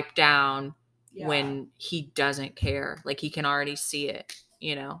vacuum, wipe down, when he doesn't care. Like he can already see it,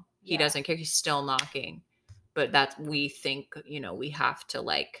 you know, he doesn't care. He's still knocking. But we think, you know, we have to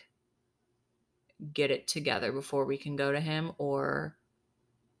like get it together before we can go to him, or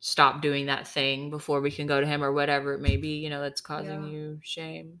stop doing that thing before we can go to him, or whatever it may be, you know, that's causing you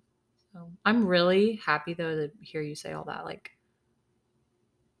shame. So I'm really happy though to hear you say all that. Like,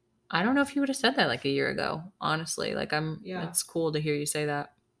 I don't know if you would have said that like a year ago, honestly. Like it's cool to hear you say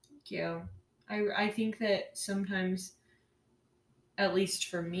that. Thank you. I think that sometimes, at least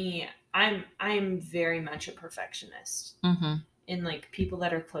for me, I'm very much a perfectionist. Mm-hmm. And like people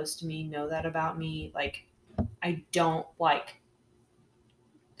that are close to me know that about me. Like I don't like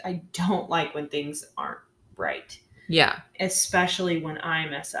when things aren't right. Yeah. Especially when I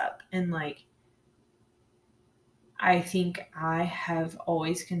mess up. And like I think I have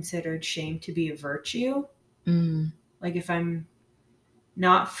always considered shame to be a virtue. Mm. Like if I'm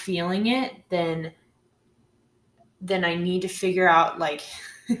not feeling it, then I need to figure out like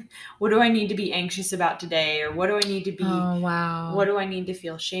what do I need to be anxious about today, or what do I need to be what do I need to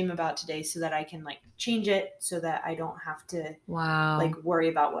feel shame about today, so that I can like change it, so that I don't have to like worry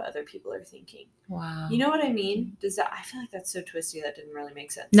about what other people are thinking. Wow. You know what I mean? I feel like that's so twisty. That didn't really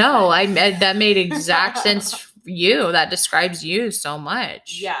make sense. No, that made exact sense for you. That describes you so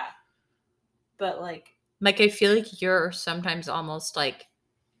much. Yeah. But like I feel like you're sometimes almost like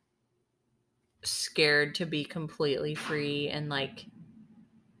scared to be completely free, and like,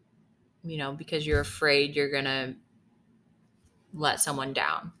 you know, because you're afraid you're gonna let someone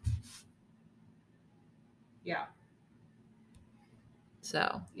down. Yeah.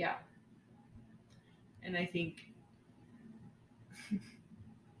 So yeah. And I think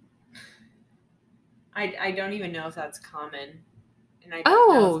I don't even know if that's common. And I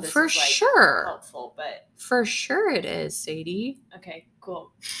don't know if this for is, like, sure. helpful, but For sure it is, Sadie. okay,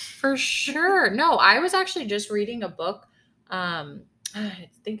 cool. For sure. No, I was actually just reading a book. I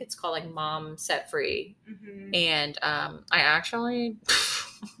think it's called like Mom Set Free. Mm-hmm. And I actually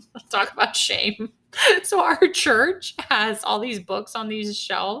talk about shame. So our church has all these books on these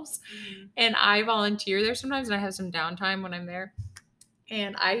shelves, and I volunteer there sometimes, and I have some downtime when I'm there.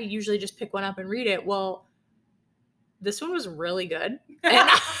 And I usually just pick one up and read it. Well, this one was really good. And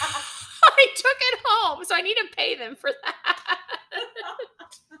I took it home, so I need to pay them for that.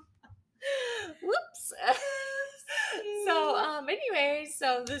 Whoops. So, anyways,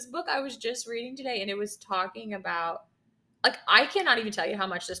 so this book I was just reading today, and it was talking about, like, I cannot even tell you how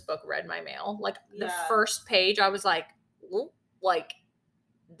much this book read my mail. Like, the first page, I was like, like,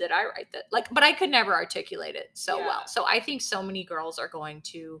 did I write that? Like, but I could never articulate it so well. So I think so many girls are going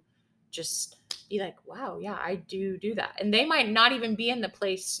to just be like, wow, yeah, I do that. And they might not even be in the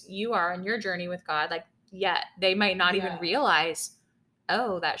place you are in your journey with God, like, yet. They might not even realize,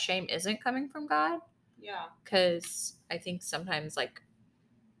 oh, that shame isn't coming from God. Yeah. Because I think sometimes, like,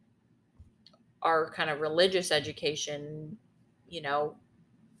 our kind of religious education, you know,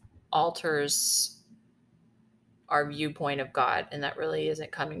 alters our viewpoint of God, and that really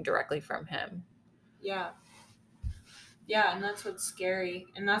isn't coming directly from him. Yeah. Yeah, and that's what's scary.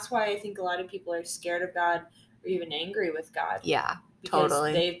 And that's why I think a lot of people are scared of God or even angry with God. Yeah, because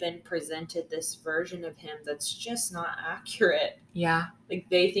totally. they've been presented this version of him that's just not accurate. Yeah. Like,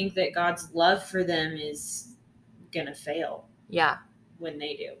 they think that God's love for them is gonna fail. Yeah. When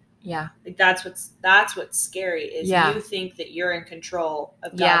they do. Yeah. Like, that's what's scary is you think that you're in control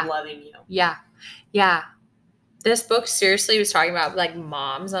of God loving you. Yeah. Yeah. This book seriously was talking about, like,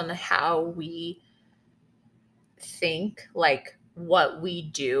 moms on how we think, like, what we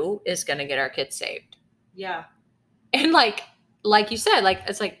do is going to get our kids saved. Yeah. And like you said, like,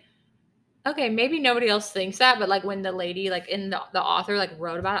 it's like, okay, maybe nobody else thinks that, but like when the lady, like, in the author, like,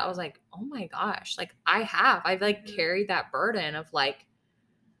 wrote about it, I was like, oh my gosh, like, I've like carried that burden of, like,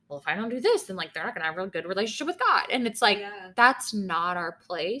 well, if I don't do this, then, like, they're not gonna have a real good relationship with God. And it's like, that's not our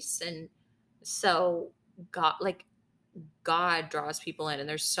place. And so God draws people in, and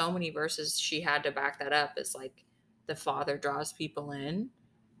there's so many verses she had to back that up. It's like the Father draws people in,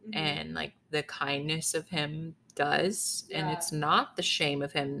 and like the kindness of him does, and it's not the shame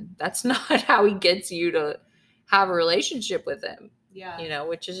of him. That's not how he gets you to have a relationship with him. You know,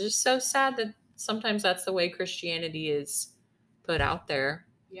 which is just so sad that sometimes that's the way Christianity is put out there.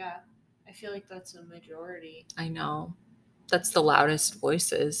 Yeah, I feel like that's a majority. I know. That's the loudest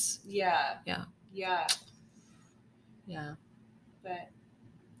voices. Yeah. Yeah. Yeah. Yeah. But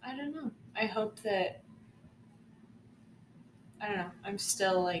I don't know. I hope that, I don't know, I'm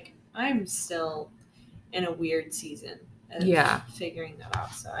still in a weird season of figuring that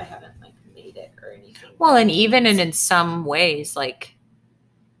out. So I haven't, like, made it or anything. Well, and even in some ways, like,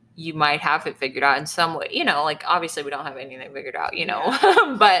 you might have it figured out in some way, you know, like, obviously we don't have anything figured out, you know,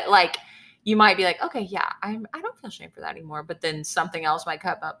 but like, you might be like, okay, yeah, I don't feel shame for that anymore. But then something else might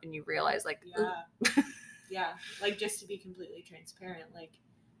come up and you realize, like, yeah. Like, just to be completely transparent, like,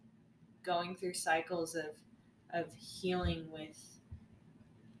 going through cycles of healing with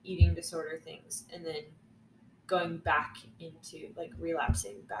eating disorder things, and then going back into, like,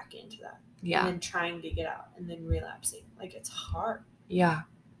 relapsing back into that. Yeah. And then trying to get out, and then relapsing. Like, it's hard. Yeah.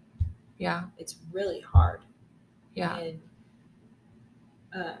 Yeah. It's really hard. Yeah. And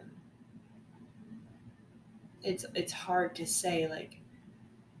it's hard to say, like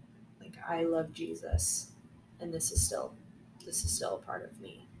I love Jesus, and this is still a part of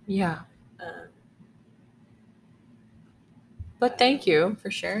me. Yeah. But thank you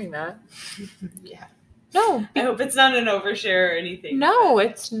for sharing that. Yeah. No. I hope it's not an overshare or anything. No,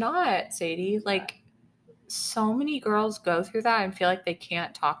 it's not, Sadie. Like, so many girls go through that and feel like they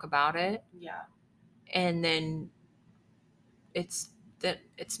can't talk about it. Yeah. And then it's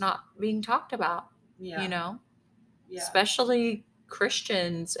not being talked about. Yeah. You know? Yeah. Especially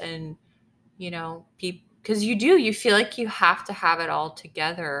Christians, and, you know, people, because you feel like you have to have it all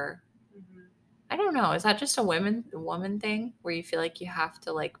together. I don't know. Is that just a woman thing where you feel like you have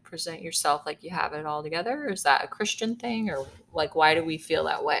to, like, present yourself like you have it all together? Or is that a Christian thing? Or, like, why do we feel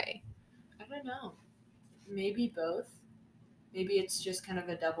that way? I don't know. Maybe both. Maybe it's just kind of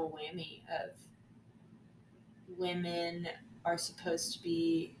a double whammy of women are supposed to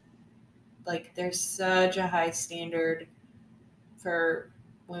be, like, there's such a high standard for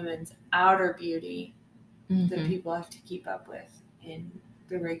women's outer beauty that people have to keep up with in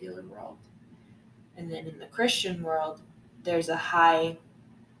the regular world. And then in the Christian world, there's a high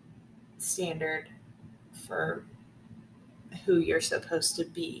standard for who you're supposed to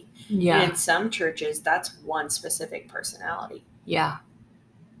be. Yeah. And in some churches, that's one specific personality. Yeah.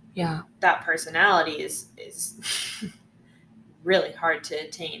 Yeah. That personality is really hard to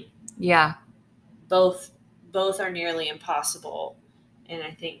attain. Yeah. Both are nearly impossible. And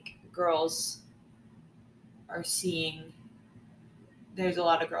I think girls are seeing there's a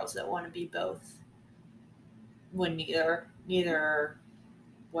lot of girls that want to be both when neither are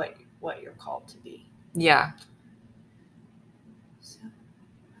what you're called to be. Yeah. So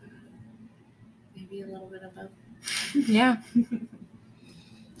maybe a little bit of both. Yeah.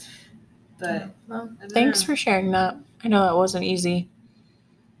 But well, thanks for sharing that. I know that wasn't easy.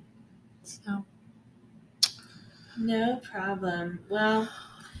 So no problem. Well,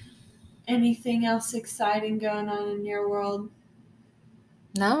 anything else exciting going on in your world?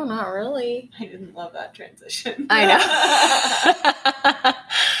 No, not really. I didn't love that transition. I know.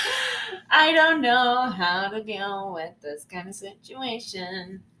 I don't know how to deal with this kind of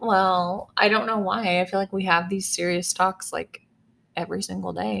situation. Well, I don't know why. I feel like we have these serious talks like every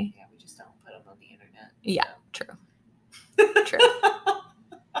single day. Yeah, we just don't put them on the internet. Yeah, true. True.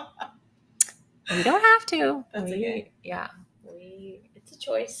 We don't have to. That's okay. Yeah. It's a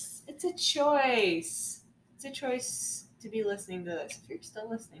choice. It's a choice. It's a choice to be listening to this. If you're still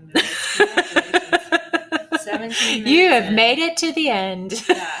listening to this, congratulations. 17 minutes You have in. made it to the end.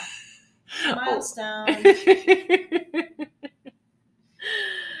 Yeah. Milestone.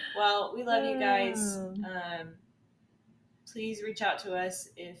 Well, we love you guys. Please reach out to us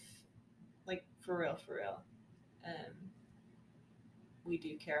if, like, for real. We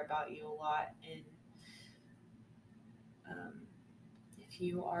do care about you a lot, and if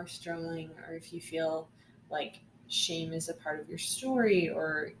you are struggling, or if you feel like shame is a part of your story,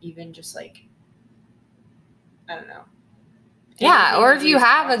 or even just like, I don't know. Yeah, or if you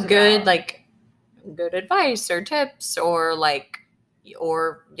have a good about, good advice or tips, or like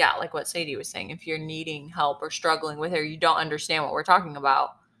what Sadie was saying, if you're needing help or struggling with it, or you don't understand what we're talking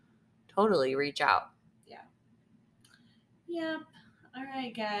about, totally reach out. Yeah. Yep. All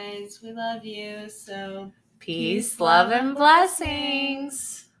right, guys. We love you. So peace, love, and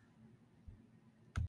blessings.